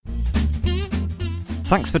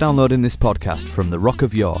Thanks for downloading this podcast from the Rock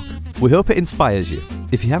of York. We hope it inspires you.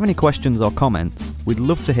 If you have any questions or comments, we'd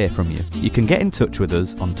love to hear from you. You can get in touch with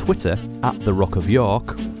us on Twitter at The Rock of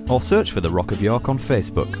York, or search for The Rock of York on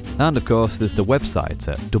Facebook. And of course, there's the website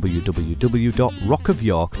at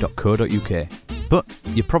www.rockofyork.co.uk. But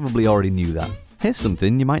you probably already knew that. Here's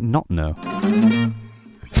something you might not know.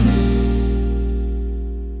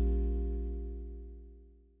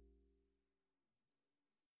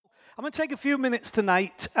 I'm going to take a few minutes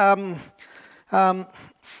tonight. I want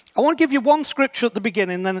to give you one scripture at the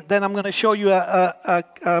beginning, then I'm going to show you a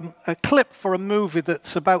clip for a movie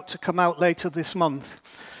that's about to come out later this month.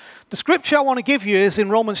 The scripture I want to give you is in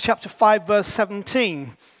Romans chapter 5, verse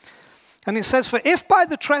 17. And it says, "For if by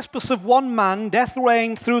the trespass of one man death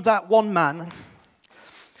reigned through that one man,"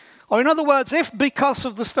 or in other words, if because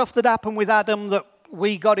of the stuff that happened with Adam that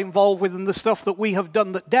we got involved with and the stuff that we have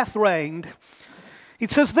done that death reigned, it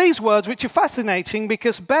says these words, which are fascinating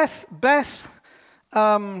because Beth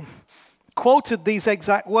quoted these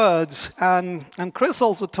exact words, and Chris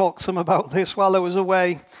also talked some about this while I was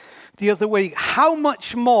away the other week. How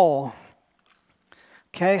much more?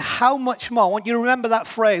 Okay, how much more? I want you to remember that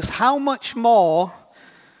phrase. How much more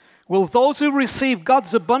will those who receive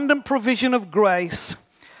God's abundant provision of grace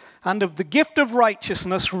and of the gift of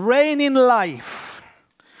righteousness reign in life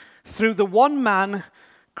through the one man,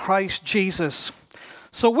 Christ Jesus?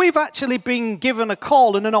 So we've actually been given a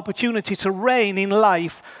call and an opportunity to reign in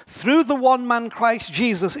life through the one man, Christ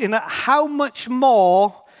Jesus, in a how much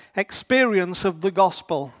more experience of the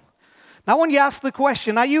gospel. Now when you ask the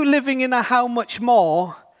question, are you living in a how much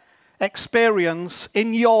more experience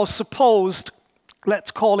in your supposed,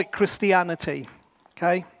 let's call it Christianity,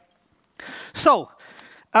 okay? So,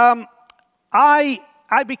 I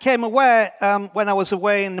became aware when I was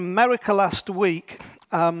away in America last week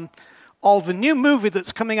of a new movie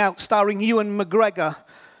that's coming out starring Ewan McGregor,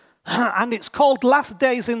 and it's called Last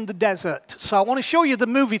Days in the Desert. So I want to show you the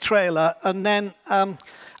movie trailer, and then I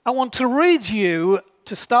want to read you,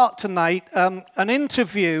 to start tonight, an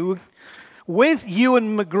interview with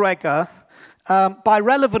Ewan McGregor by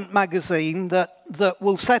Relevant Magazine that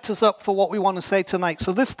will set us up for what we want to say tonight.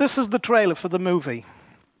 So this is the trailer for the movie.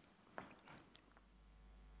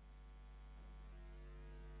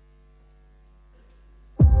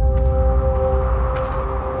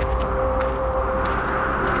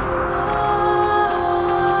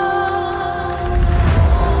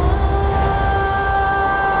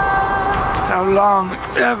 How long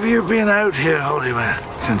have you been out here, holy man?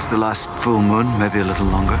 Since the last full moon, maybe a little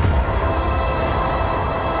longer.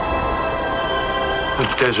 The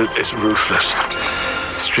desert is ruthless.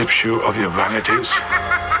 Strips you of your vanities,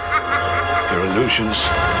 your illusions,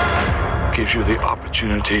 gives you the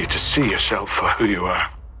opportunity to see yourself for who you are.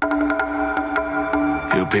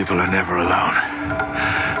 You people are never alone.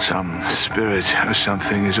 Some spirit or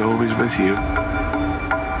something is always with you.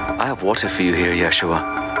 I have water for you here,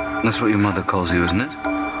 Yeshua. That's what your mother calls you, isn't it?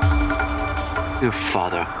 Your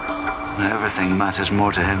father. Everything matters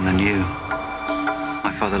more to him than you.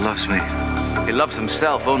 My father loves me. He loves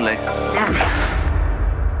himself only.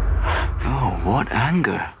 Oh, what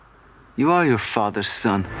anger. You are your father's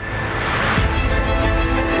son.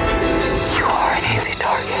 You are an easy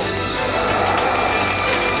target.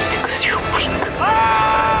 Because you're weak.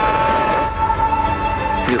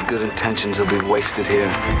 Your good intentions will be wasted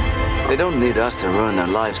here. They don't need us to ruin their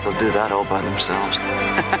lives. They'll do that all by themselves.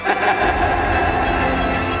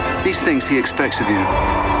 These things he expects of you.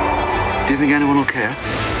 Do you think anyone will care?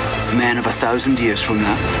 A man of 1,000 years from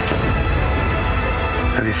now.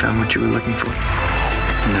 Have you found what you were looking for?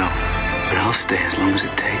 No, but I'll stay as long as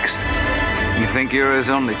it takes. You think you're his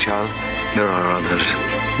only child? There are others.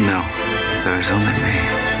 No, there is only me.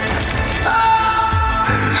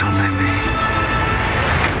 There is only me.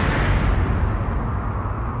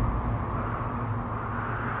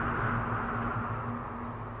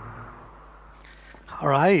 All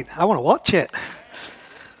right, I want to watch it.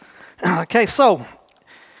 Okay, so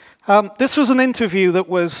this was an interview that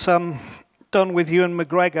was done with Ewan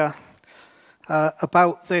McGregor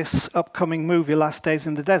about this upcoming movie, Last Days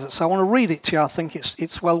in the Desert. So I want to read it to you. I think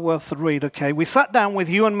it's well worth the read, okay? We sat down with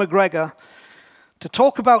Ewan McGregor to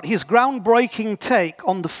talk about his groundbreaking take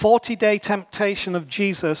on the 40-day temptation of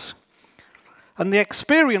Jesus and the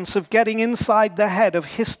experience of getting inside the head of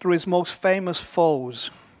history's most famous foes.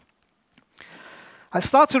 I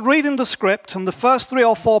started reading the script, and the first 3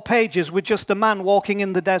 or 4 pages were just a man walking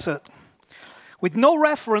in the desert, with no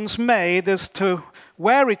reference made as to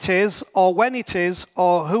where it is, or when it is,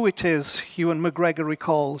 or who it is, Ewan McGregor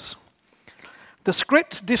recalls. The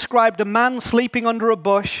script described a man sleeping under a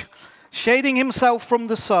bush, shading himself from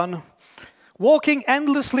the sun, Walking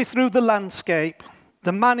endlessly through the landscape,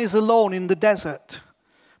 the man is alone in the desert.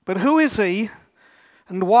 But who is he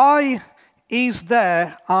and why he's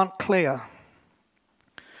there aren't clear.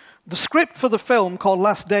 The script for the film, called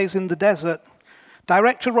Last Days in the Desert,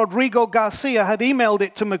 director Rodrigo Garcia had emailed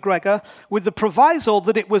it to McGregor with the proviso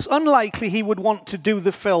that it was unlikely he would want to do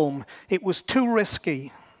the film. It was too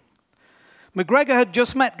risky. McGregor had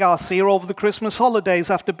just met Garcia over the Christmas holidays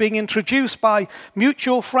after being introduced by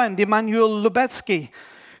mutual friend Emmanuel Lubezki,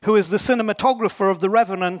 who is the cinematographer of The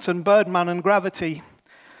Revenant and Birdman and Gravity.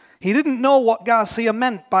 He didn't know what Garcia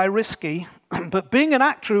meant by risky, but being an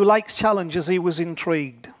actor who likes challenges, he was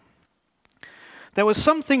intrigued. There was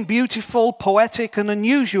something beautiful, poetic, and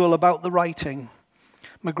unusual about the writing,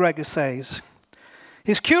 McGregor says.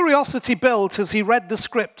 His curiosity built as he read the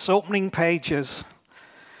script's opening pages.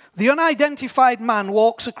 The unidentified man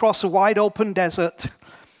walks across a wide-open desert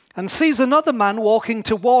and sees another man walking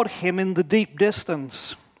toward him in the deep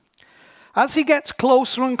distance. As he gets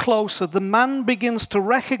closer and closer, the man begins to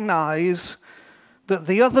recognize that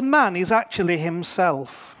the other man is actually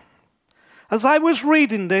himself. As I was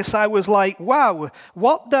reading this, I was like, wow,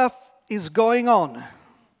 what the is going on?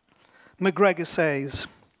 McGregor says.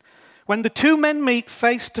 When the two men meet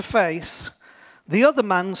face to face, the other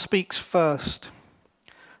man speaks first.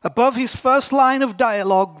 Above his first line of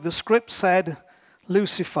dialogue, the script said,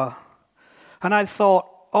 Lucifer. And I thought,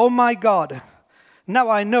 oh my God, now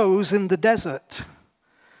I know who's in the desert.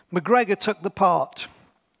 McGregor took the part.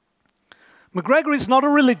 McGregor is not a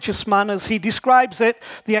religious man, as he describes it.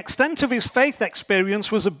 The extent of his faith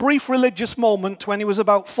experience was a brief religious moment when he was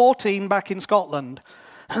about 14 back in Scotland.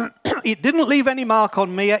 It didn't leave any mark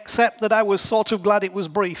on me, except that I was sort of glad it was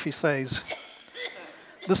brief, he says.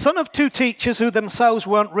 The son of two teachers who themselves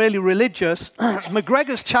weren't really religious,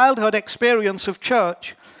 McGregor's childhood experience of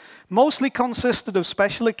church mostly consisted of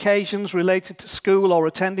special occasions related to school or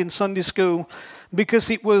attending Sunday school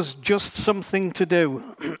because it was just something to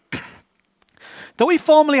do. Though he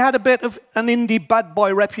formerly had a bit of an indie bad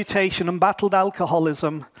boy reputation and battled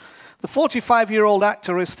alcoholism, the 45-year-old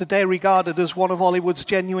actor is today regarded as one of Hollywood's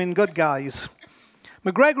genuine good guys.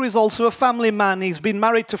 McGregor is also a family man. He's been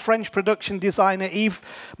married to French production designer Yves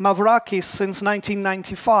Mavrakis since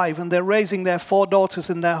 1995, and they're raising their 4 daughters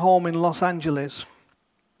in their home in Los Angeles.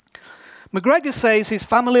 McGregor says his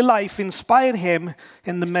family life inspired him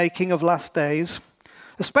in the making of Last Days,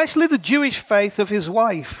 especially the Jewish faith of his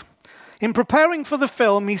wife. In preparing for the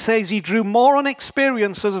film, he says he drew more on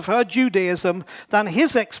experiences of her Judaism than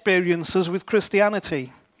his experiences with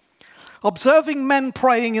Christianity. Observing men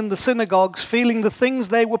praying in the synagogues, feeling the things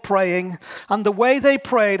they were praying, and the way they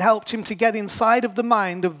prayed helped him to get inside of the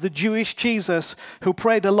mind of the Jewish Jesus who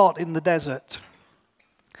prayed a lot in the desert.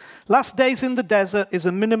 Last Days in the Desert is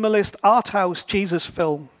a minimalist art house Jesus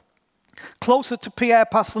film. Closer to Pierre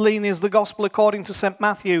Pasolini's The Gospel According to St.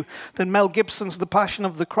 Matthew than Mel Gibson's The Passion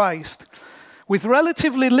of the Christ. With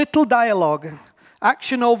relatively little dialogue,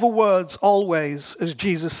 action over words always, as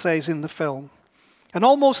Jesus says in the film. And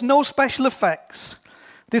almost no special effects.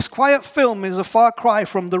 This quiet film is a far cry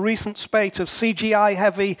from the recent spate of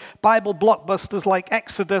CGI-heavy Bible blockbusters like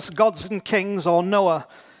Exodus, Gods and Kings, or Noah.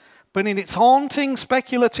 But in its haunting,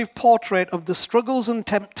 speculative portrait of the struggles and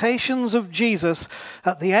temptations of Jesus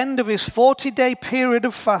at the end of his 40-day period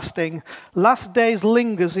of fasting, Last Days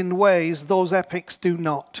lingers in ways those epics do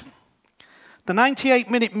not. The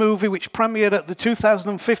 98-minute movie, which premiered at the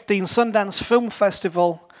 2015 Sundance Film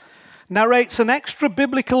Festival, narrates an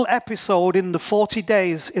extra-biblical episode in the 40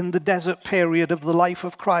 days in the desert period of the life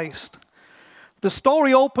of Christ. The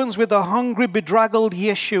story opens with a hungry, bedraggled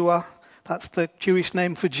Yeshua, that's the Jewish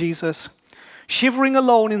name for Jesus, shivering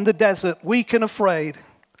alone in the desert, weak and afraid.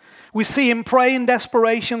 We see him pray in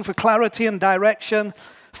desperation for clarity and direction.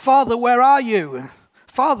 Father, where are you?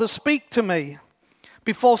 Father, speak to me.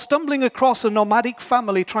 Before stumbling across a nomadic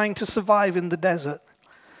family trying to survive in the desert.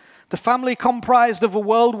 The family comprised of a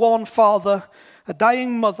world-worn father, a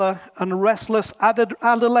dying mother, and a restless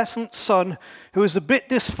adolescent son who is a bit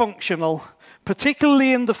dysfunctional,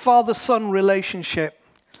 particularly in the father-son relationship.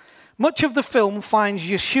 Much of the film finds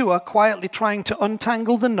Yeshua quietly trying to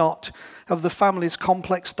untangle the knot of the family's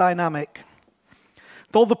complex dynamic.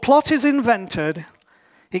 Though the plot is invented,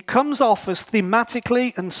 it comes off as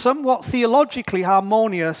thematically and somewhat theologically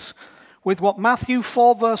harmonious with what Matthew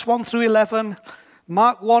 4, verse 1 through 11,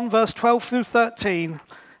 Mark 1, verse 12 through 13,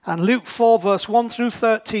 and Luke 4, verse 1 through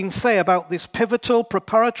 13 say about this pivotal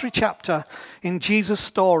preparatory chapter in Jesus'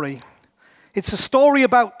 story. It's a story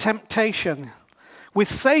about temptation, with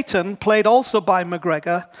Satan, played also by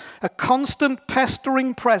McGregor, a constant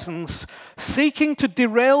pestering presence seeking to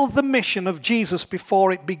derail the mission of Jesus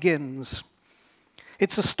before it begins.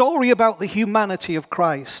 It's a story about the humanity of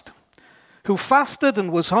Christ, who fasted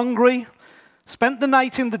and was hungry, spent the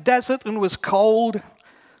night in the desert and was cold,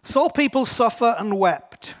 saw people suffer and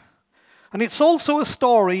wept. And it's also a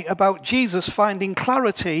story about Jesus finding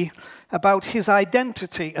clarity about his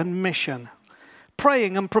identity and mission,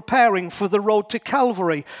 praying and preparing for the road to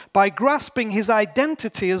Calvary by grasping his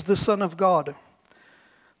identity as the Son of God.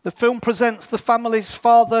 The film presents the family's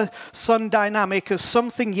father-son dynamic as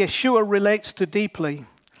something Yeshua relates to deeply.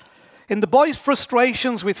 In the boy's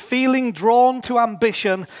frustrations with feeling drawn to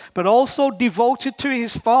ambition, but also devoted to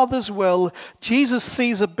his father's will, Jesus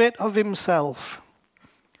sees a bit of himself.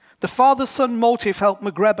 The father-son motive helped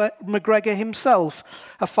McGregor himself,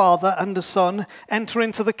 a father and a son, enter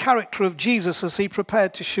into the character of Jesus as he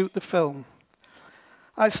prepared to shoot the film.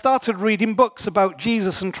 I started reading books about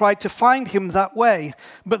Jesus and tried to find him that way,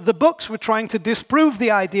 but the books were trying to disprove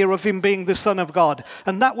the idea of him being the Son of God,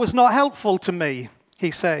 and that was not helpful to me,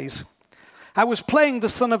 he says. I was playing the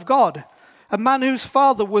Son of God, a man whose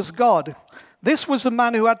father was God. This was a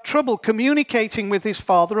man who had trouble communicating with his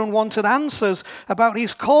father and wanted answers about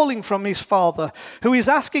his calling from his father, who is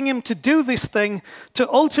asking him to do this thing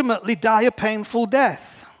to ultimately die a painful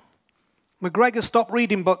death. McGregor stopped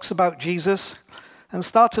reading books about Jesus and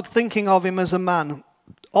started thinking of him as a man,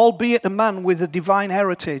 albeit a man with a divine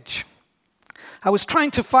heritage. I was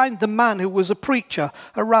trying to find the man who was a preacher,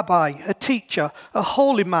 a rabbi, a teacher, a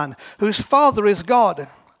holy man, whose father is God.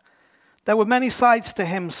 There were many sides to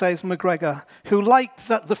him, says McGregor, who liked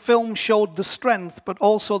that the film showed the strength, but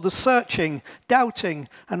also the searching, doubting,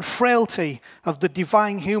 and frailty of the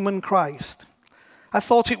divine human Christ. I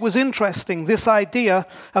thought it was interesting, this idea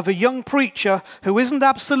of a young preacher who isn't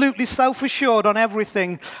absolutely self-assured on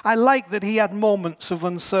everything. I like that he had moments of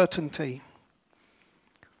uncertainty.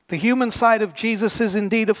 The human side of Jesus is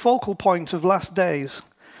indeed a focal point of last days.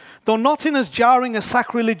 Though not in as jarring a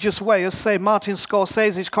sacrilegious way as, say, Martin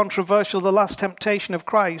Scorsese's controversial The Last Temptation of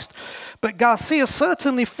Christ, but Garcia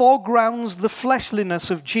certainly foregrounds the fleshliness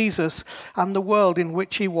of Jesus and the world in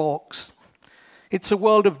which he walks. It's a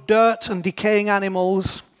world of dirt and decaying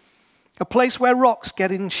animals, a place where rocks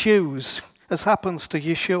get in shoes, as happens to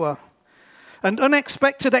Yeshua. And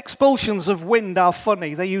unexpected expulsions of wind are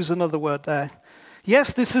funny. They use another word there.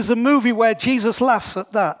 Yes, this is a movie where Jesus laughs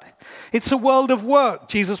at that. It's a world of work.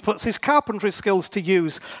 Jesus puts his carpentry skills to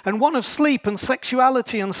use, and one of sleep and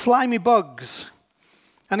sexuality and slimy bugs.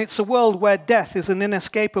 And it's a world where death is an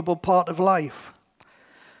inescapable part of life.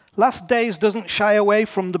 Last Days doesn't shy away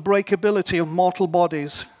from the breakability of mortal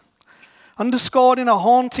bodies. Underscored in a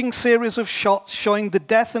haunting series of shots showing the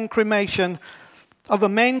death and cremation of a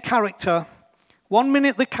main character, 1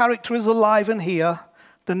 minute the character is alive and here,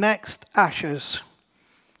 the next ashes.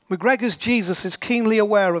 McGregor's Jesus is keenly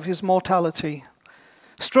aware of his mortality,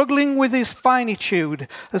 struggling with his finitude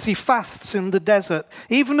as he fasts in the desert,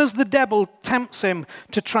 even as the devil tempts him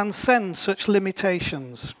to transcend such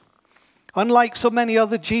limitations. Unlike so many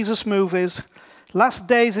other Jesus movies, Last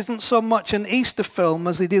Days isn't so much an Easter film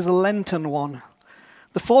as it is a Lenten one.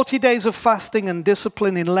 The 40 days of fasting and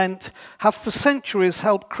discipline in Lent have for centuries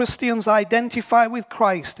helped Christians identify with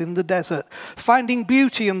Christ in the desert, finding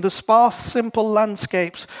beauty in the sparse, simple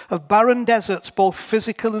landscapes of barren deserts, both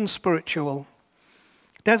physical and spiritual.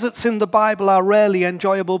 Deserts in the Bible are rarely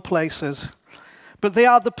enjoyable places, but they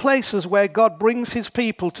are the places where God brings his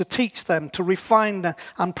people to teach them, to refine them,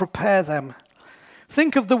 and prepare them.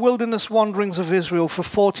 Think of the wilderness wanderings of Israel for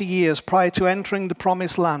 40 years prior to entering the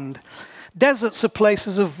promised land. Deserts are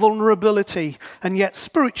places of vulnerability and yet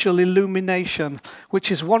spiritual illumination, which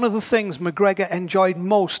is one of the things McGregor enjoyed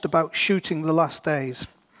most about shooting The Last Days.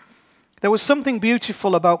 There was something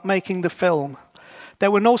beautiful about making the film.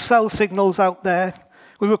 There were no cell signals out there.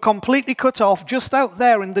 We were completely cut off just out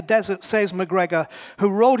there in the desert, says McGregor, who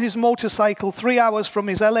rode his motorcycle 3 hours from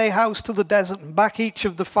his LA house to the desert and back each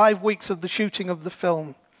of the 5 weeks of the shooting of the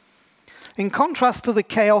film. In contrast to the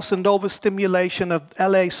chaos and overstimulation of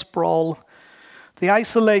LA sprawl, the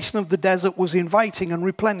isolation of the desert was inviting and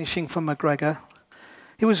replenishing for McGregor.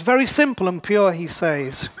 It was very simple and pure, he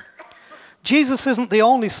says. Jesus isn't the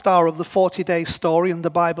only star of the 40-day story in the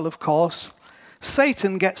Bible, of course.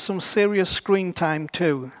 Satan gets some serious screen time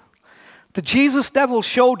too. The Jesus-Devil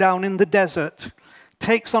showdown in the desert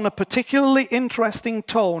takes on a particularly interesting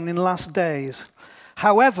tone in Last Days.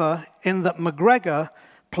 However, in that McGregor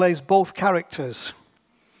plays both characters.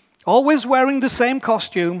 Always wearing the same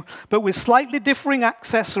costume, but with slightly differing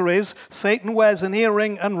accessories. Satan wears an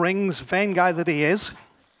earring and rings, vain guy that he is.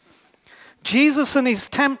 Jesus and his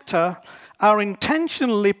tempter are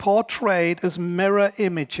intentionally portrayed as mirror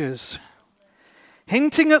images,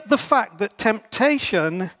 hinting at the fact that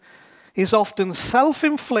temptation is often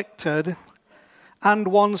self-inflicted, and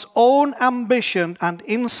one's own ambition and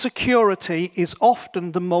insecurity is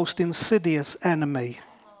often the most insidious enemy.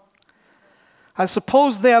 I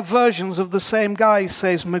suppose they are versions of the same guy,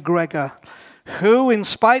 says McGregor, who, in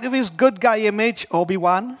spite of his good guy image,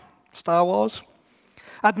 Obi-Wan, Star Wars,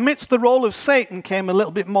 admits the role of Satan came a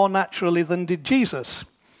little bit more naturally than did Jesus.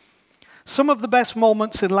 Some of the best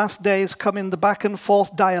moments in Last Days come in the back and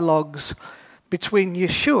forth dialogues between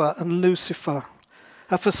Yeshua and Lucifer,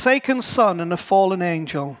 a forsaken son and a fallen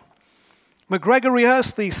angel. McGregor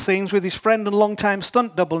rehearsed these scenes with his friend and longtime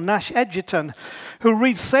stunt double, Nash Edgerton, who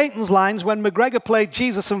reads Satan's lines when McGregor played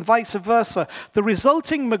Jesus and vice versa. The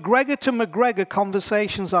resulting McGregor to McGregor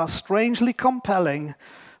conversations are strangely compelling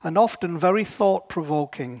and often very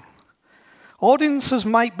thought-provoking. Audiences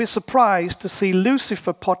might be surprised to see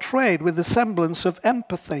Lucifer portrayed with a semblance of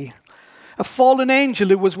empathy. A fallen angel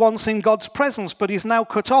who was once in God's presence but is now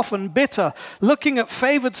cut off and bitter, looking at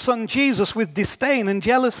favored son Jesus with disdain and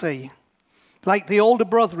jealousy, like the older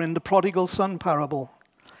brother in the prodigal son parable.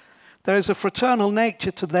 There is a fraternal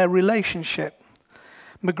nature to their relationship.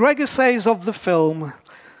 McGregor says of the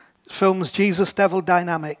film's Jesus-devil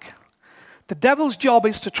dynamic, the devil's job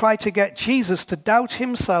is to try to get Jesus to doubt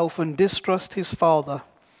himself and distrust his Father,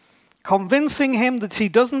 convincing him that he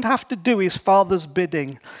doesn't have to do his Father's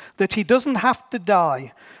bidding, that he doesn't have to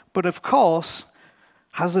die, but of course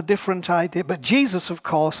has a different idea. But Jesus, of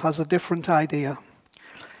course, has a different idea.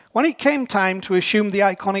 When it came time to assume the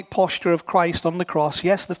iconic posture of Christ on the cross,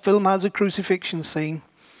 yes, the film has a crucifixion scene,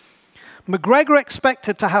 McGregor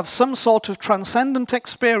expected to have some sort of transcendent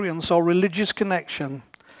experience or religious connection.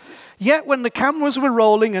 Yet when the cameras were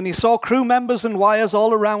rolling and he saw crew members and wires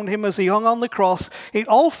all around him as he hung on the cross, it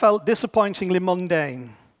all felt disappointingly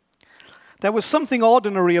mundane. There was something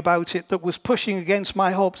ordinary about it that was pushing against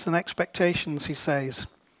my hopes and expectations, he says,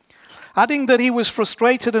 adding that he was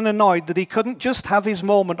frustrated and annoyed that he couldn't just have his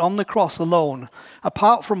moment on the cross alone,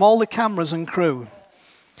 apart from all the cameras and crew.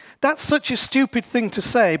 That's such a stupid thing to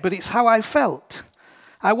say, but it's how I felt.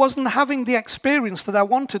 I wasn't having the experience that I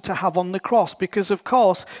wanted to have on the cross because, of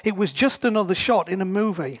course, it was just another shot in a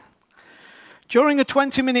movie. During a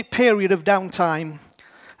 20-minute period of downtime,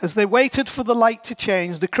 as they waited for the light to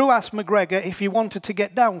change, the crew asked McGregor if he wanted to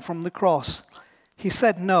get down from the cross. He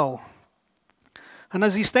said no. And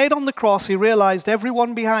as he stayed on the cross, he realized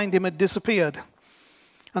everyone behind him had disappeared,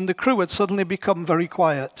 and the crew had suddenly become very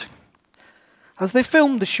quiet. As they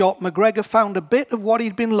filmed the shot, McGregor found a bit of what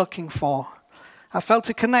he'd been looking for. I felt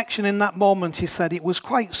a connection in that moment, he said. It was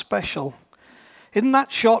quite special. In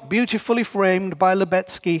that shot, beautifully framed by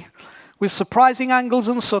Lubetsky, with surprising angles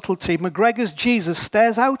and subtlety, McGregor's Jesus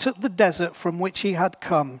stares out at the desert from which he had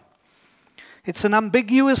come. It's an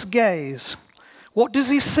ambiguous gaze. What does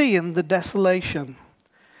he see in the desolation?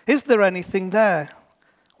 Is there anything there?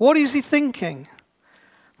 What is he thinking?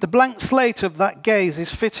 The blank slate of that gaze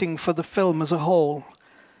is fitting for the film as a whole.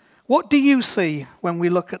 What do you see when we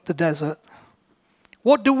look at the desert?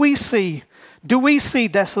 What do we see? Do we see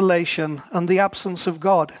desolation and the absence of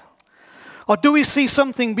God? Or do we see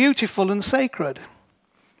something beautiful and sacred?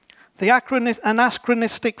 The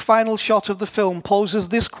anachronistic final shot of the film poses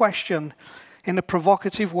this question in a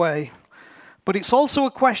provocative way. But it's also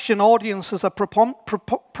a question audiences are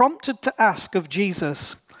prompted to ask of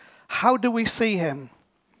Jesus. How do we see him?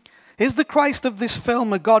 Is the Christ of this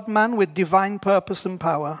film a God-man with divine purpose and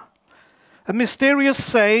power? A mysterious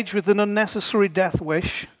sage with an unnecessary death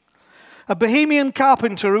wish? A bohemian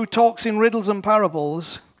carpenter who talks in riddles and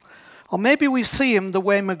parables? Or maybe we see him the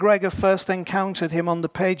way McGregor first encountered him on the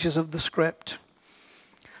pages of the script.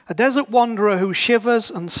 A desert wanderer who shivers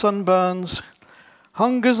and sunburns,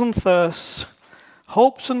 hungers and thirsts,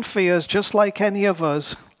 hopes and fears just like any of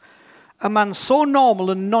us. A man so normal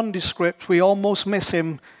and nondescript we almost miss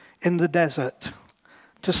him in the desert.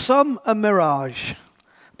 To some, a mirage,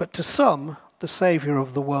 but to some, the Savior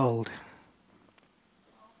of the world.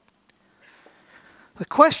 The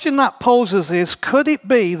question that poses is, could it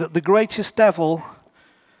be that the greatest devil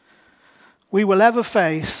we will ever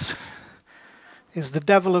face is the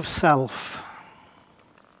devil of self?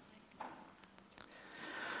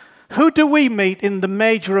 Who do we meet in the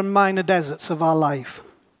major and minor deserts of our life?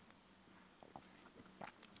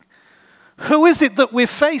 Who is it that we're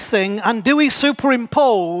facing, and do we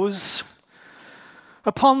superimpose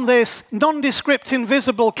upon this nondescript,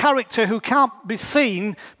 invisible character who can't be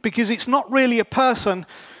seen because it's not really a person,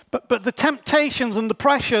 but the temptations and the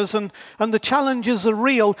pressures and the challenges are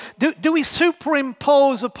real? Do we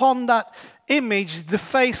superimpose upon that image the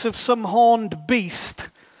face of some horned beast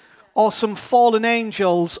or some fallen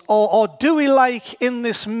angels? Or do we, like in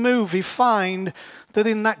this movie, find that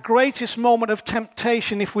in that greatest moment of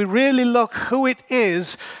temptation, if we really look who it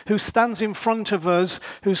is who stands in front of us,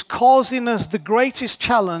 who's causing us the greatest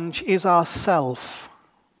challenge, is ourself.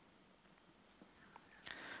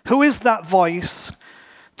 Who is that voice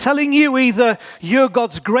telling you either you're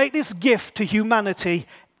God's greatest gift to humanity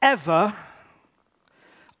ever,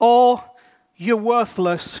 or you're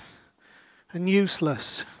worthless and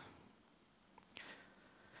useless?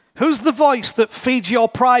 Who's the voice that feeds your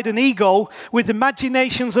pride and ego with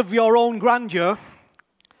imaginations of your own grandeur,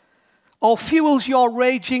 or fuels your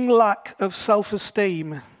raging lack of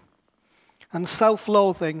self-esteem and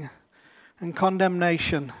self-loathing and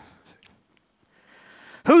condemnation?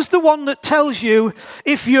 Who's the one that tells you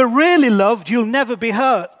if you're really loved, you'll never be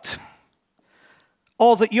hurt,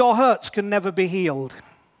 or that your hurts can never be healed?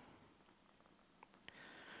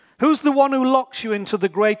 Who's the one who locks you into the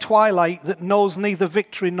grey twilight that knows neither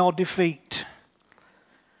victory nor defeat?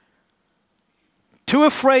 Too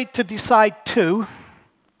afraid to decide to,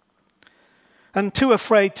 and too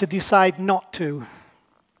afraid to decide not to.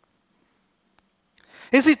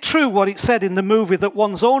 Is it true what it said in the movie that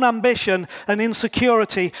one's own ambition and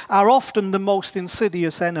insecurity are often the most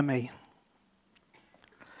insidious enemy?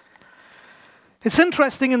 It's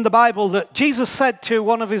interesting in the Bible that Jesus said to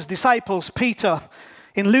one of his disciples, Peter,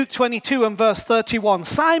 in Luke 22 and verse 31,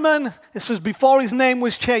 Simon, this was before his name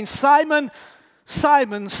was changed, Simon,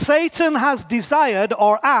 Simon, Satan has desired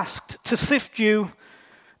or asked to sift you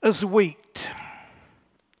as wheat.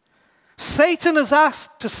 Satan has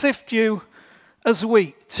asked to sift you as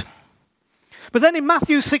wheat. But then in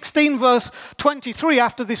Matthew 16 verse 23,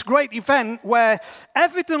 after this great event where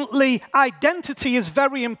evidently identity is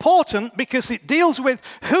very important because it deals with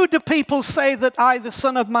who do people say that I, the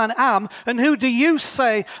Son of Man, am, and who do you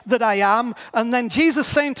say that I am? And then Jesus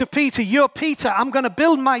saying to Peter, you're Peter, I'm going to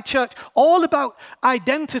build my church, all about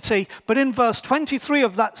identity. But in verse 23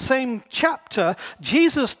 of that same chapter,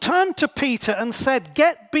 Jesus turned to Peter and said,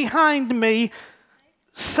 get behind me,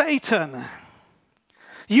 Satan.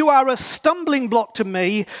 You are a stumbling block to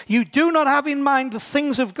me. You do not have in mind the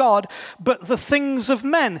things of God, but the things of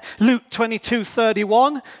men. Luke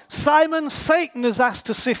 22:31. Simon, Satan has asked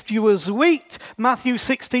to sift you as wheat. Matthew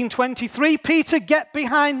 16:23. Peter, get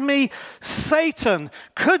behind me, Satan.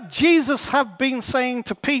 Could Jesus have been saying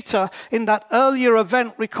to Peter in that earlier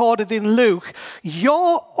event recorded in Luke,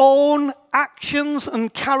 your own actions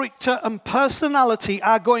and character and personality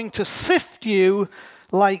are going to sift you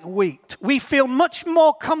like wheat? We feel much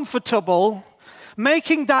more comfortable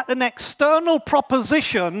making that an external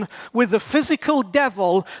proposition with the physical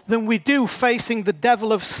devil than we do facing the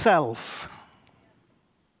devil of self.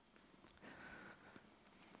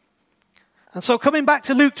 And so coming back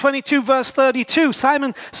to Luke 22 verse 32,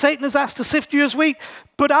 Simon, Satan has asked to sift you as wheat,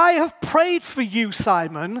 but I have prayed for you,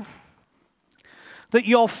 Simon, that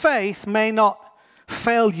your faith may not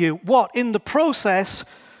fail you. What? In the process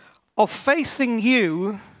of facing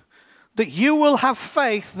you, that you will have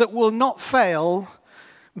faith that will not fail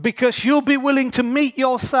because you'll be willing to meet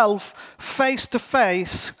yourself face to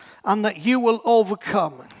face and that you will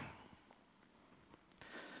overcome.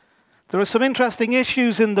 There are some interesting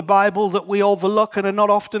issues in the Bible that we overlook and are not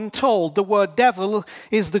often told. The word devil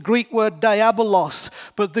is the Greek word diabolos,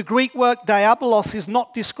 but the Greek word diabolos is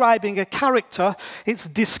not describing a character, it's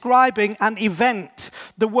describing an event.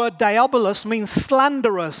 The word diabolos means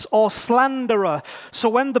slanderous or slanderer. So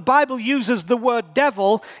when the Bible uses the word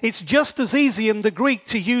devil, it's just as easy in the Greek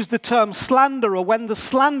to use the term slanderer when the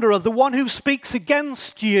slanderer, the one who speaks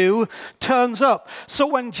against you, turns up. So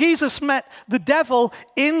when Jesus met the devil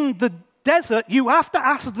in the desert, you have to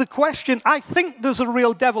ask the question, I think there's a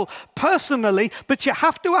real devil personally, but you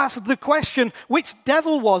have to ask the question, which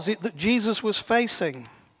devil was it that Jesus was facing?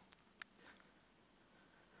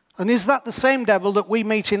 And is that the same devil that we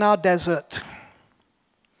meet in our desert?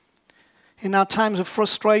 In our times of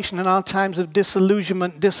frustration, in our times of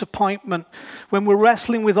disillusionment, disappointment, when we're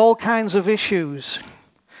wrestling with all kinds of issues.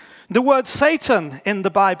 The word Satan in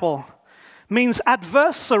the Bible means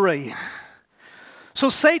adversary. So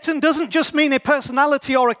Satan doesn't just mean a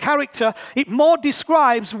personality or a character. It more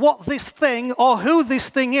describes what this thing or who this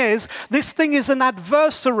thing is. This thing is an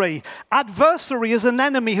adversary. Adversary is an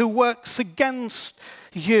enemy who works against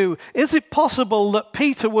you. Is it possible that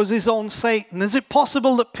Peter was his own Satan? Is it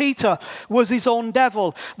possible that Peter was his own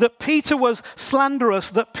devil? That Peter was slanderous?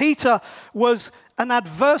 That Peter was an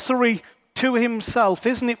adversary to himself?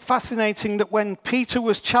 Isn't it fascinating that when Peter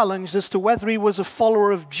was challenged as to whether he was a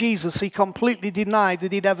follower of Jesus, he completely denied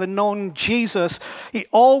that he'd ever known Jesus. It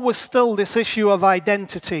all was still this issue of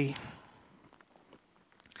identity.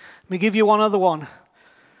 Let me give you one other one.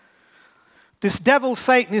 This devil,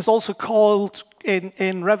 Satan, is also called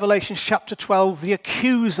in Revelation chapter 12, the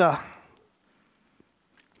accuser.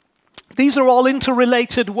 These are all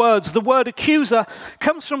interrelated words. The word accuser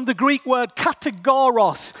comes from the Greek word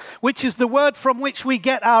kategoros, which is the word from which we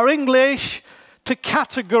get our English to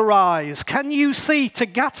categorize. Can you see? To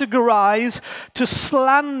categorize, to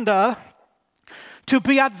slander, to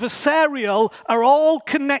be adversarial are all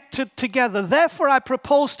connected together. Therefore, I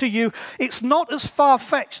propose to you, it's not as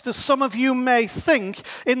far-fetched as some of you may think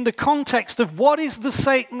in the context of what is the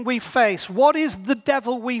Satan we face? What is the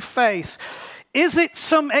devil we face? Is it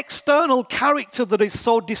some external character that is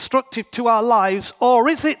so destructive to our lives, or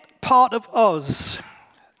is it part of us?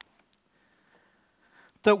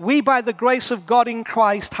 That we, by the grace of God in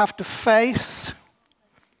Christ, have to face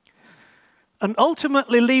and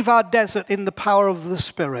ultimately leave our desert in the power of the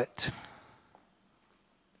Spirit.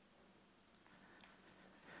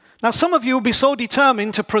 Now, some of you will be so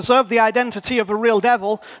determined to preserve the identity of a real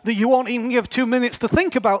devil that you won't even give 2 minutes to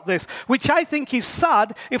think about this, which I think is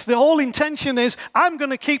sad if the whole intention is, I'm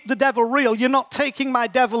going to keep the devil real, you're not taking my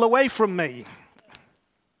devil away from me.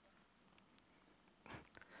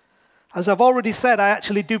 As I've already said, I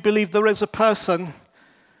actually do believe there is a person,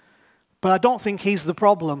 but I don't think he's the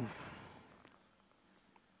problem.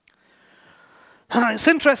 It's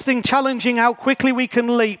interesting, challenging how quickly we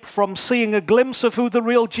can leap from seeing a glimpse of who the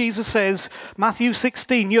real Jesus is, Matthew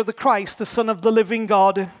 16, you're the Christ, the Son of the living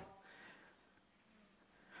God,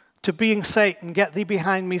 to being Satan, get thee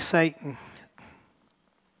behind me, Satan.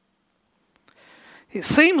 It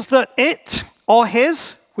seems that it, or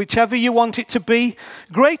his, whichever you want it to be,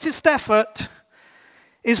 greatest effort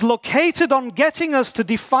is located on getting us to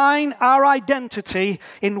define our identity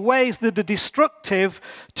in ways that are destructive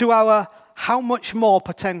to our how much more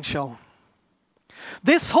potential.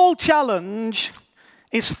 This whole challenge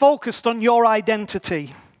is focused on your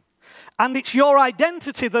identity. And it's your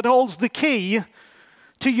identity that holds the key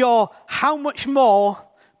to your how much more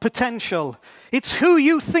potential. It's who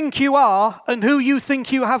you think you are and who you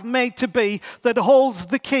think you have made to be that holds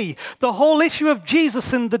the key. The whole issue of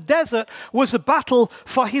Jesus in the desert was a battle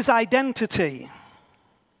for his identity.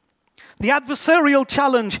 The adversarial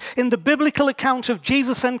challenge in the biblical account of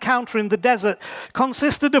Jesus' encounter in the desert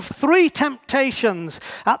consisted of 3 temptations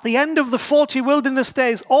at the end of the 40 wilderness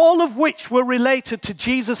days, all of which were related to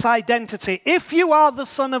Jesus' identity. If you are the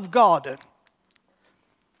Son of God.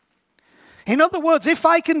 In other words, if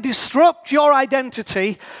I can disrupt your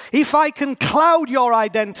identity, if I can cloud your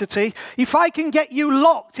identity, if I can get you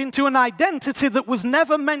locked into an identity that was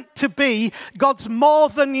never meant to be God's more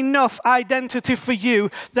than enough identity for you,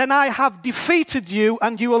 then I have defeated you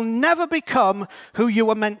and you will never become who you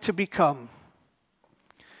were meant to become.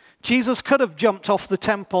 Jesus could have jumped off the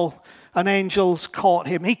temple and angels caught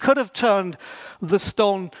him. He could have turned the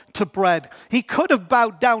stone to bread. He could have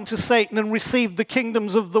bowed down to Satan and received the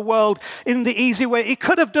kingdoms of the world in the easy way. He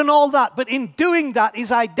could have done all that, but in doing that,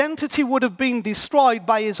 his identity would have been destroyed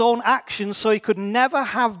by his own actions, so he could never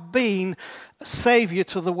have been a savior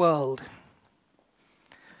to the world.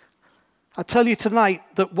 I tell you tonight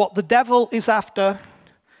that what the devil is after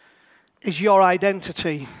is your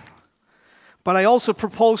identity. But I also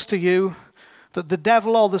propose to you that the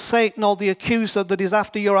devil or the Satan or the accuser that is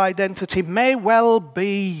after your identity may well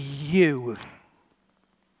be you.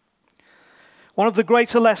 One of the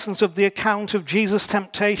greater lessons of the account of Jesus'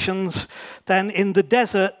 temptations then in the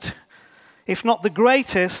desert, if not the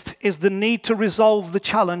greatest, is the need to resolve the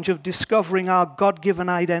challenge of discovering our God-given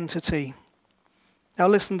identity. Now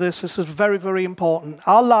listen to this is very, very important.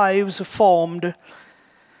 Our lives are formed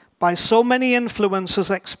by so many influences,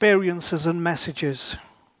 experiences, and messages.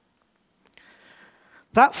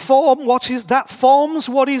 That forms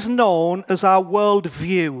what is known as our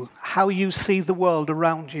worldview, how you see the world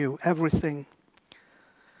around you, everything.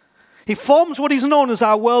 It forms what is known as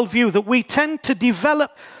our worldview, that we tend to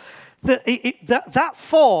develop, that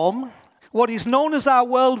form, what is known as our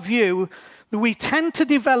worldview, that we tend to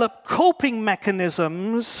develop coping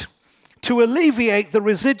mechanisms to alleviate the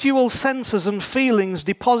residual senses and feelings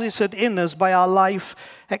deposited in us by our life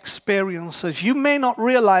experiences. You may not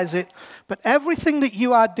realize it, but everything that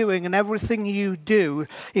you are doing and everything you do,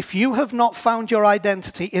 if you have not found your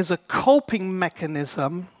identity, is a coping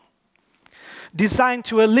mechanism designed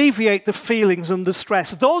to alleviate the feelings and the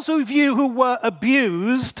stress. Those of you who were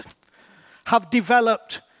abused have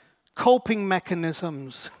developed coping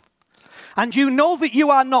mechanisms. And you know that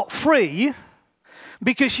you are not free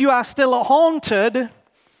because you are still haunted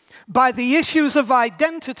by the issues of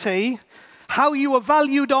identity, how you are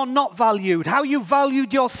valued or not valued, how you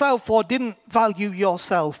valued yourself or didn't value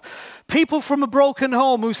yourself. People from a broken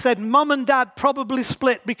home who said, Mum and Dad probably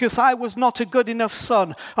split because I was not a good enough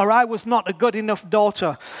son or I was not a good enough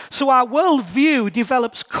daughter. So our worldview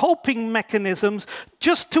develops coping mechanisms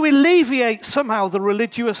just to alleviate somehow the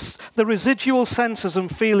residual senses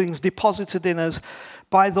and feelings deposited in us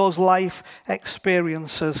by those life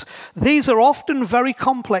experiences. These are often very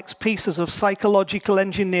complex pieces of psychological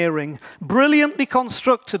engineering, brilliantly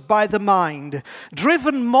constructed by the mind,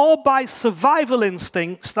 driven more by survival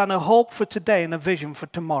instincts than a hope for today and a vision for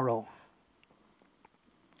tomorrow.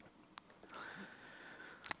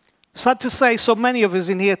 Sad to say, so many of us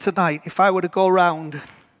in here tonight, if I were to go around,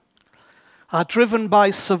 are driven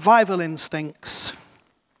by survival instincts,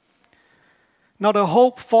 not a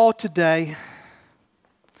hope for today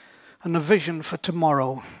and a vision for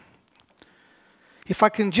tomorrow. If I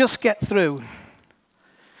can just get through,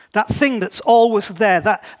 that thing that's always there,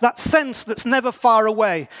 that sense that's never far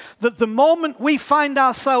away, that the moment we find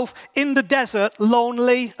ourselves in the desert,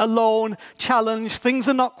 lonely, alone, challenged, things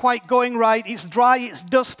are not quite going right, it's dry, it's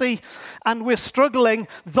dusty, and we're struggling,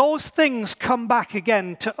 those things come back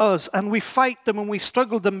again to us, and we fight them and we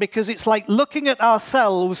struggle them because it's like looking at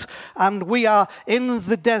ourselves and we are in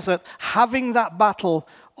the desert having that battle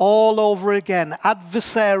all over again,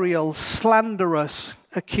 adversarial, slanderous,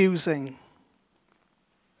 accusing.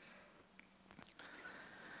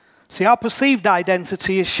 See, our perceived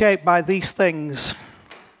identity is shaped by these things,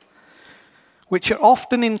 which are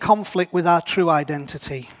often in conflict with our true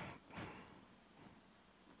identity.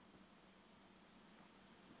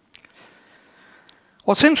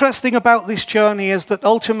 What's interesting about this journey is that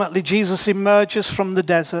ultimately Jesus emerges from the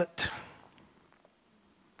desert.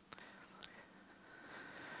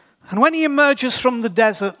 And when he emerges from the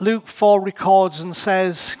desert, Luke 4 records and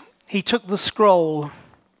says, he took the scroll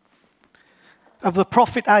of the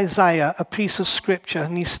prophet Isaiah, a piece of scripture,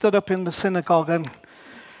 and he stood up in the synagogue and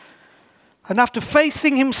after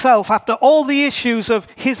facing himself, after all the issues of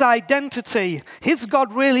his identity, is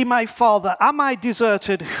God really my father? Am I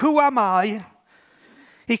deserted? Who am I?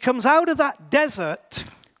 He comes out of that desert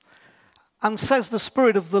and says, the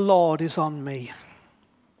Spirit of the Lord is on me.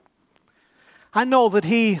 I know that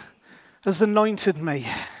he has anointed me.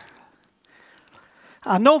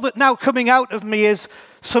 I know that now coming out of me is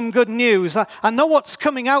some good news. I know what's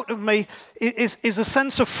coming out of me is a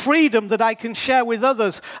sense of freedom that I can share with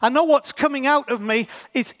others. I know what's coming out of me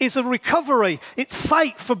is a recovery. It's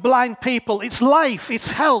sight for blind people. It's life.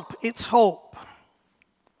 It's help. It's hope.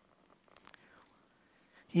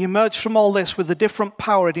 He emerged from all this with a different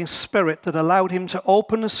power in his spirit that allowed him to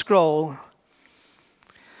open a scroll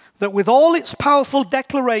that with all its powerful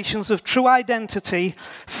declarations of true identity,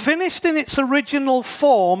 finished in its original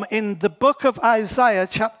form in the book of Isaiah,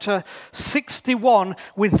 chapter 61,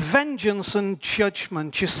 with vengeance and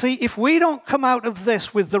judgment. You see, if we don't come out of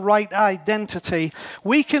this with the right identity,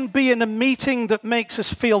 we can be in a meeting that makes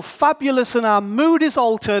us feel fabulous and our mood is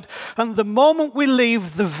altered, and the moment we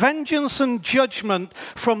leave, the vengeance and judgment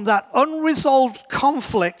from that unresolved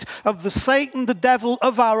conflict of the Satan, the devil,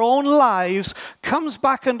 of our own lives comes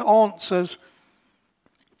back and haunts us.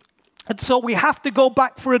 And so we have to go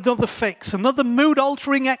back for another fix, another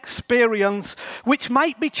mood-altering experience, which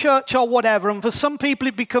might be church or whatever, and for some people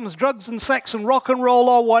it becomes drugs and sex and rock and roll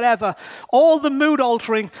or whatever. All the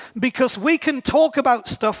mood-altering, because we can talk about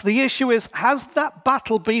stuff. The issue is, has that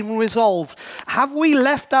battle been resolved? Have we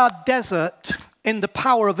left our desert in the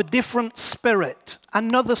power of a different spirit,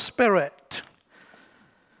 another spirit?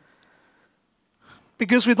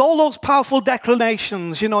 Because with all those powerful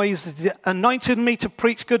declarations, he's anointed me to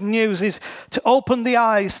preach good news, he's to open the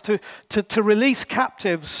eyes, to release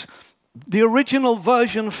captives. The original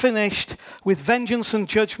version finished with vengeance and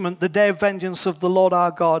judgment, the day of vengeance of the Lord our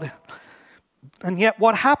God. And yet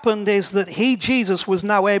what happened is that he, Jesus, was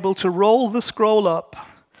now able to roll the scroll up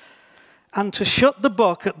and to shut the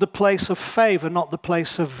book at the place of favor, not the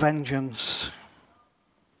place of vengeance.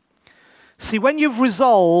 See, when you've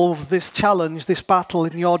resolved this challenge, this battle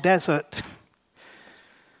in your desert,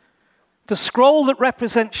 the scroll that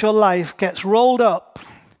represents your life gets rolled up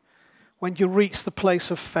when you reach the place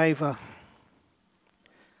of favor.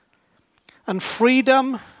 And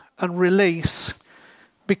freedom and release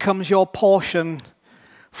becomes your portion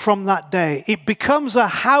from that day. It becomes a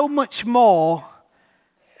how much more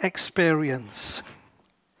experience.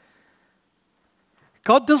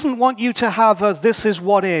 God doesn't want you to have a this is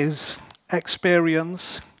what is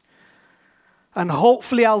experience, and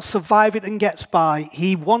hopefully I'll survive it and get by.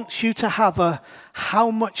 He wants you to have a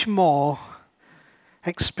how much more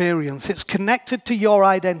experience. It's connected to your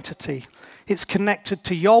identity. It's connected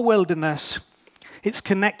to your wilderness. It's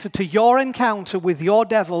connected to your encounter with your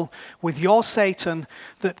devil, with your Satan,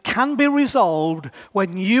 that can be resolved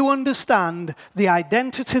when you understand the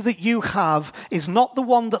identity that you have is not the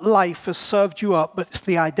one that life has served you up, but it's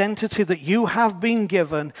the identity that you have been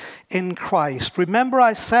given in Christ. Remember,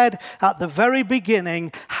 I said at the very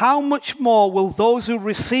beginning, how much more will those who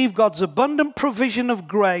receive God's abundant provision of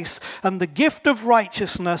grace and the gift of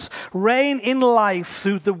righteousness reign in life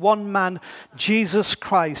through the one man, Jesus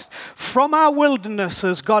Christ? From our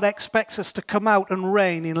wildernesses, God expects us to come out and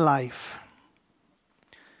reign in life.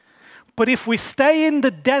 But if we stay in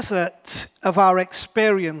the desert of our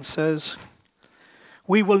experiences,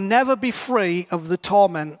 we will never be free of the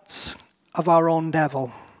torments of our own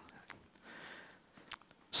devil.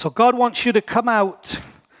 So God wants you to come out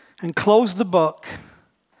and close the book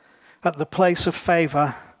at the place of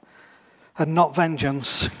favor and not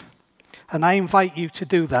vengeance. And I invite you to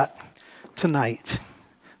do that tonight.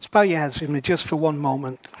 Let's bow your heads with me just for one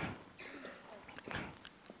moment.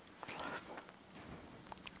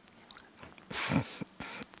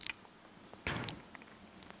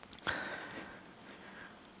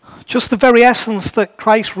 Just the very essence that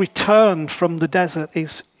Christ returned from the desert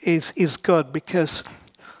is good, because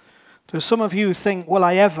there's some of you who think, will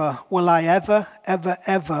I ever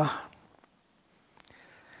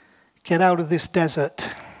get out of this desert?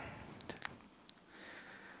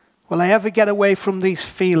 Will I ever get away from these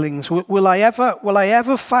feelings? Will I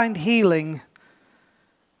ever find healing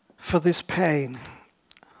for this pain?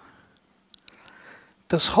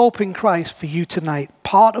 There's hope in Christ for you tonight.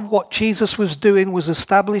 Part of what Jesus was doing was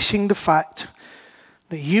establishing the fact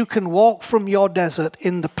that you can walk from your desert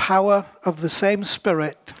in the power of the same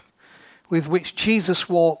Spirit with which Jesus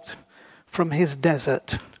walked from his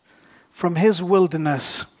desert, from his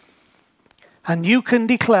wilderness. And you can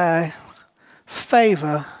declare,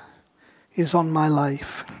 favor is on my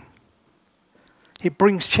life. It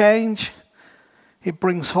brings change. It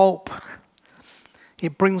brings hope.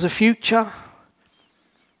 It brings a future.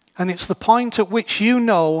 And it's the point at which you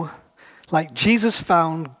know, like Jesus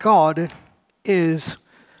found, God is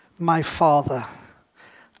my Father.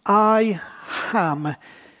 I am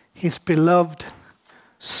his beloved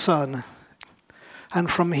Son.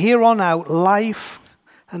 And from here on out, life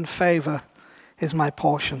and favor is my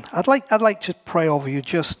portion. I'd like to pray over you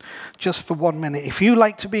just for 1 minute. If you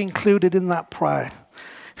like to be included in that prayer,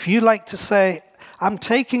 if you like to say, I'm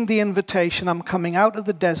taking the invitation, I'm coming out of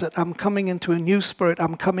the desert, I'm coming into a new spirit,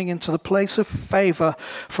 I'm coming into the place of favor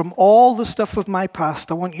from all the stuff of my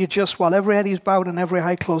past, I want you just, while every head is bowed and every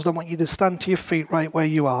eye closed, I want you to stand to your feet right where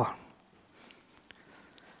you are.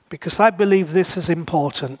 Because I believe this is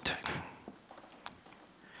important.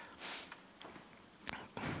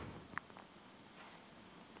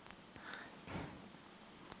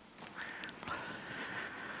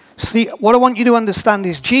 See, what I want you to understand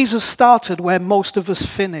is Jesus started where most of us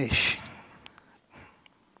finish.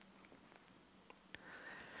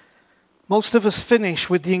 Most of us finish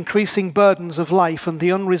with the increasing burdens of life and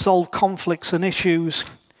the unresolved conflicts and issues.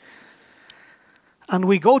 And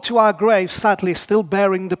we go to our graves, sadly, still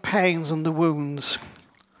bearing the pains and the wounds.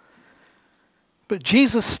 But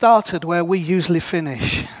Jesus started where we usually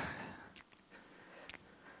finish,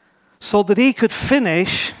 so that he could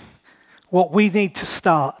finish what we need to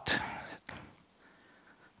start.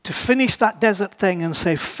 To finish that desert thing and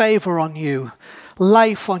say, favor on you,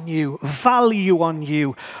 life on you, value on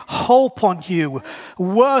you, hope on you,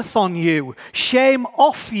 worth on you, shame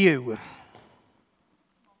off you.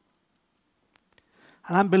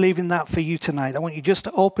 And I'm believing that for you tonight. I want you just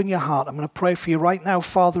to open your heart. I'm going to pray for you right now,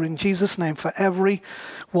 Father, in Jesus' name, for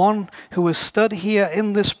everyone who has stood here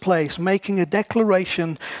in this place, making a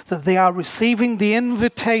declaration that they are receiving the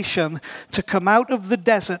invitation to come out of the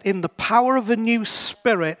desert in the power of a new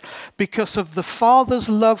spirit because of the Father's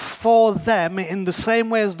love for them, in the same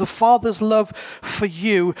way as the Father's love for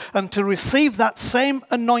you, and to receive that same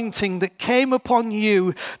anointing that came upon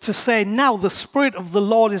you to say, now the Spirit of the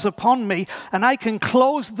Lord is upon me, and I can close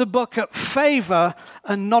the book at favor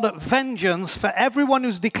and not at vengeance. For everyone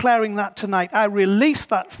who's declaring that tonight, I release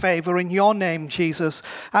that favor in your name, Jesus.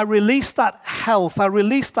 I release that health. I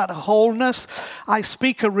release that wholeness. I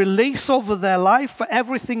speak a release over their life for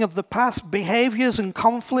everything of the past, behaviors and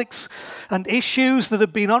conflicts and issues that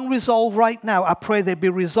have been unresolved right now. I pray they be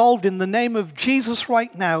resolved in the name of Jesus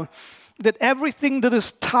right now. That everything that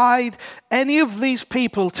has tied any of these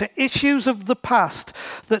people to issues of the past,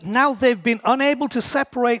 that now they've been unable to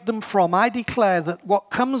separate them from, I declare that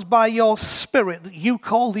what comes by your Spirit, that you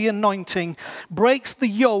call the anointing, breaks the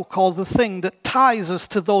yoke or the thing that ties us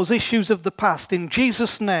to those issues of the past in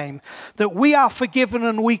Jesus' name, that we are forgiven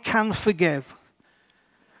and we can forgive.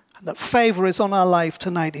 that favor is on our life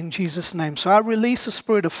tonight in Jesus' name. So I release a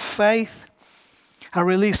spirit of faith. I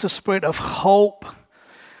release a spirit of hope.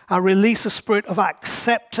 I release a spirit of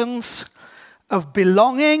acceptance, of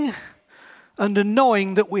belonging, and a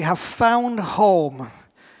knowing that we have found home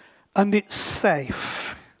and it's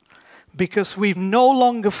safe because we're no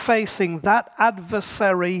longer facing that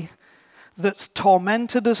adversary that's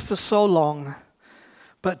tormented us for so long,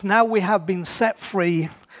 but now we have been set free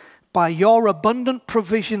by your abundant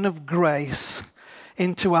provision of grace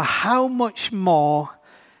into a how much more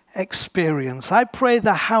experience. I pray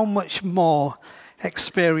the how much more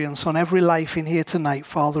experience on every life in here tonight,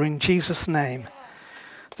 Father, in Jesus' name.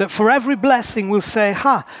 That for every blessing we'll say,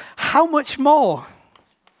 how much more?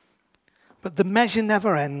 But the measure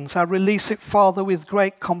never ends. I release it, Father, with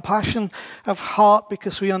great compassion of heart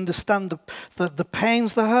because we understand the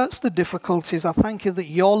pains, the hurts, the difficulties. I thank you that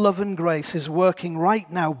your love and grace is working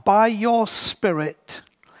right now by your Spirit.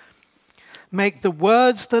 Make the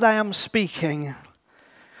words that I am speaking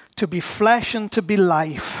to be flesh and to be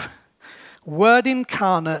life. Word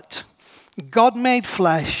incarnate, God made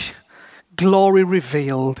flesh, glory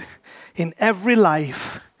revealed in every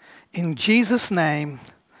life. In Jesus' name,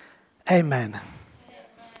 amen.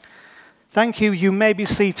 Thank you. You may be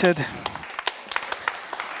seated.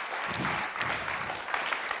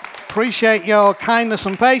 Appreciate your kindness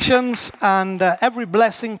and patience, and every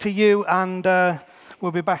blessing to you. And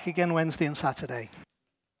we'll be back again Wednesday and Saturday.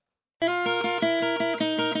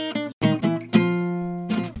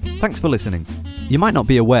 Thanks for listening. You might not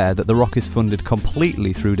be aware that The Rock is funded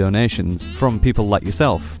completely through donations from people like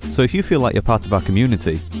yourself. So if you feel like you're part of our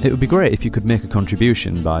community, it would be great if you could make a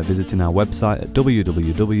contribution by visiting our website at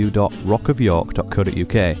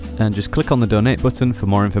www.rockofyork.co.uk and just click on the donate button for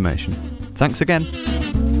more information. Thanks again.